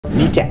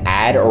Need to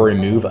add or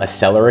remove a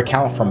seller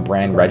account from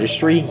Brand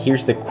Registry?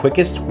 Here's the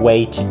quickest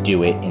way to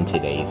do it in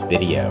today's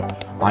video.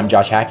 I'm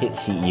Josh Hackett,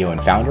 CEO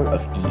and founder of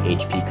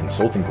EHP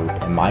Consulting Group,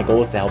 and my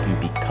goal is to help you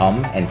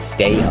become and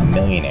stay a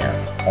millionaire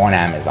on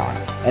Amazon.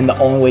 And the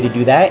only way to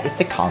do that is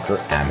to conquer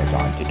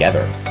Amazon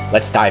together.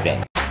 Let's dive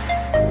in.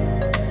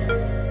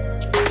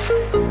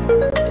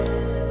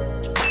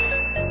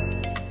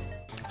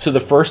 So the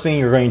first thing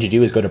you're going to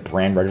do is go to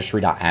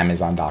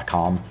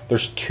brandregistry.amazon.com.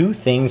 There's two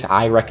things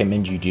I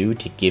recommend you do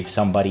to give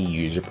somebody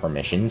user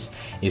permissions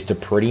is to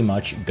pretty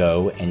much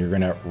go and you're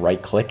going to right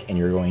click and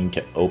you're going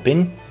to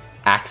open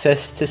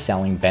access to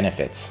selling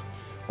benefits,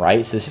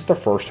 right? So this is the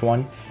first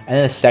one. And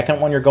then the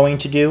second one you're going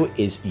to do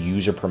is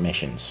user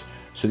permissions.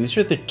 So these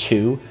are the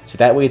two. So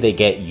that way they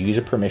get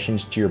user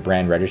permissions to your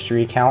Brand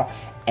Registry account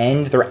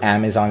and their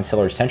Amazon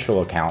Seller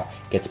Central account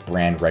gets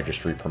Brand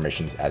Registry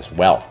permissions as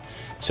well.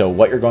 So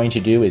what you're going to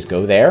do is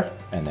go there,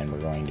 and then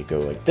we're going to go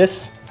like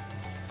this.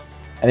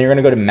 And then you're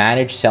gonna go to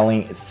manage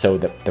selling. So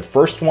the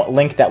first one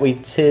link that we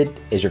did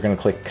is you're gonna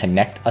click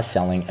connect a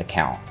selling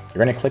account.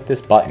 You're gonna click this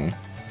button.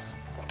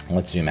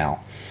 Let's zoom out.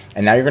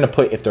 And now you're gonna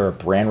put if they're a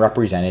brand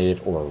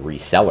representative or a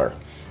reseller.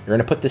 You're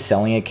gonna put the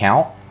selling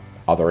account,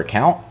 other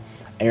account,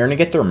 and you're gonna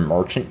get their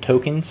merchant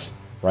tokens,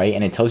 right?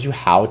 And it tells you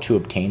how to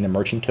obtain the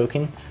merchant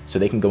token. So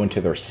they can go into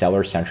their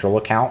Seller Central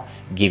account,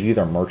 give you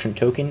their merchant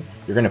token.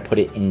 You're gonna put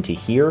it into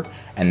here,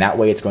 and that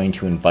way it's going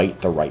to invite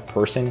the right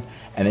person.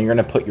 And then you're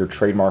gonna put your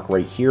trademark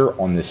right here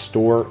on this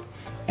store,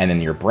 and then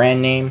your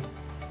brand name.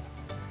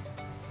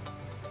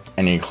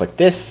 And then you click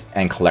this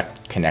and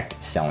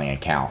connect selling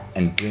account.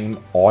 And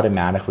boom,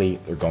 automatically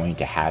they're going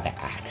to have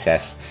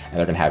access and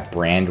they're gonna have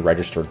brand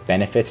registered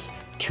benefits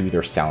to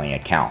their selling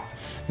account.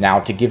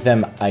 Now to give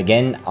them,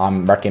 again,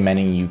 I'm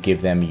recommending you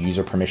give them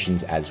user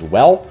permissions as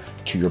well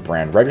to your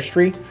Brand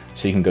Registry.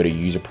 So you can go to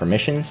user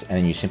permissions and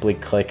then you simply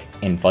click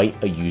invite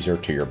a user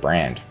to your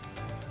brand.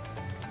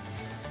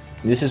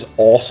 This is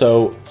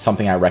also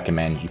something I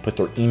recommend. You put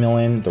their email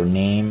in, their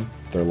name,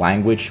 their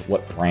language,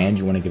 what brand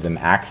you want to give them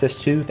access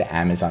to, the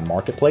Amazon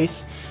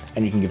Marketplace,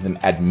 and you can give them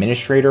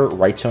administrator,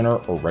 rights owner,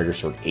 or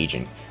registered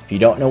agent. If you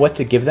don't know what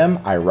to give them,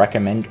 I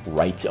recommend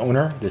rights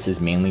owner. This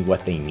is mainly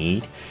what they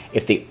need.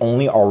 If they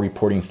only are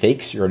reporting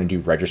fakes, you're going to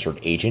do registered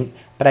agent,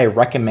 but I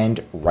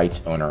recommend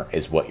rights owner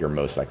is what you're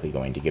most likely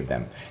going to give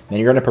them. Then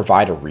you're going to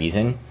provide a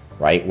reason,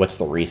 right? What's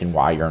the reason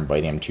why you're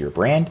inviting them to your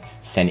brand?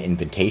 Send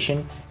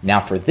invitation.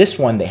 Now for this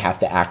one, they have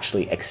to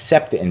actually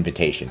accept the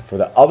invitation. For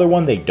the other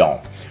one, they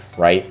don't,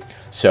 right?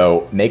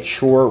 So make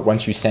sure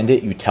once you send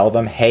it, you tell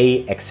them,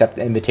 hey, accept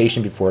the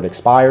invitation before it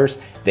expires.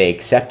 They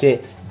accept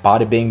it.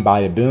 Bada bing,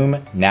 bada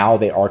boom. Now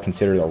they are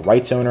considered a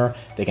rights owner.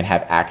 They can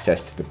have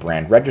access to the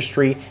Brand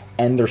Registry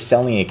and their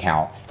selling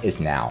account is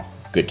now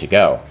good to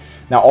go.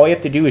 Now all you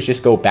have to do is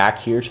just go back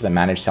here to the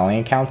manage selling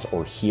accounts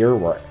or here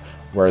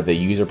where the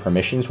user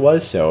permissions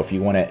was. So if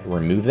you want to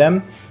remove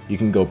them, you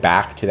can go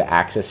back to the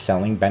access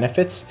selling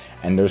benefits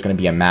and there's going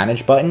to be a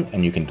manage button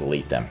and you can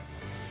delete them.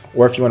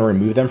 Or if you want to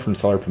remove them from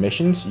seller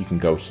permissions, you can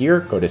go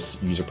here, go to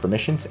user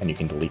permissions, and you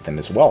can delete them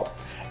as well.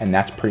 And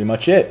that's pretty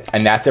much it.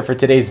 And that's it for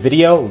today's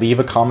video. Leave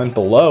a comment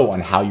below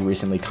on how you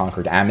recently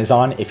conquered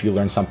Amazon. If you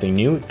learned something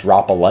new,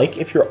 drop a like.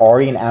 If you're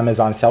already an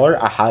Amazon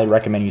seller, I highly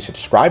recommend you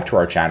subscribe to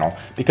our channel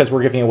because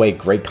we're giving away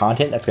great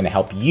content that's going to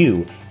help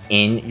you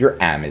in your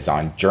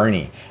Amazon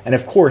journey. And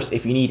of course,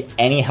 if you need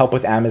any help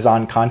with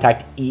Amazon,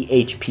 contact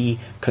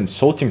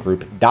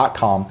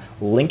ehpconsultinggroup.com.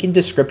 Link in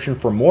description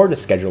for more to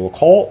schedule a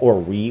call or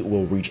we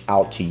will reach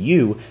out to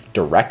you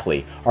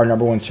directly. Our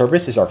 #1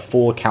 service is our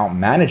full account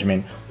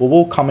management where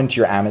we'll come into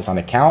your Amazon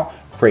account,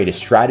 create a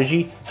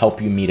strategy, help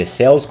you meet a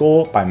sales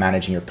goal by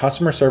managing your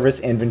customer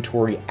service,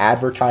 inventory,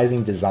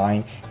 advertising,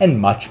 design,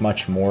 and much,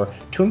 much more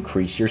to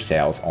increase your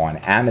sales on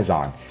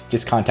Amazon.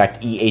 Just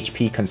contact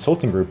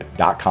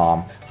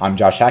ehpconsultinggroup.com. I'm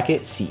Josh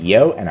Hackett,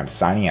 CEO, and I'm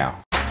signing out.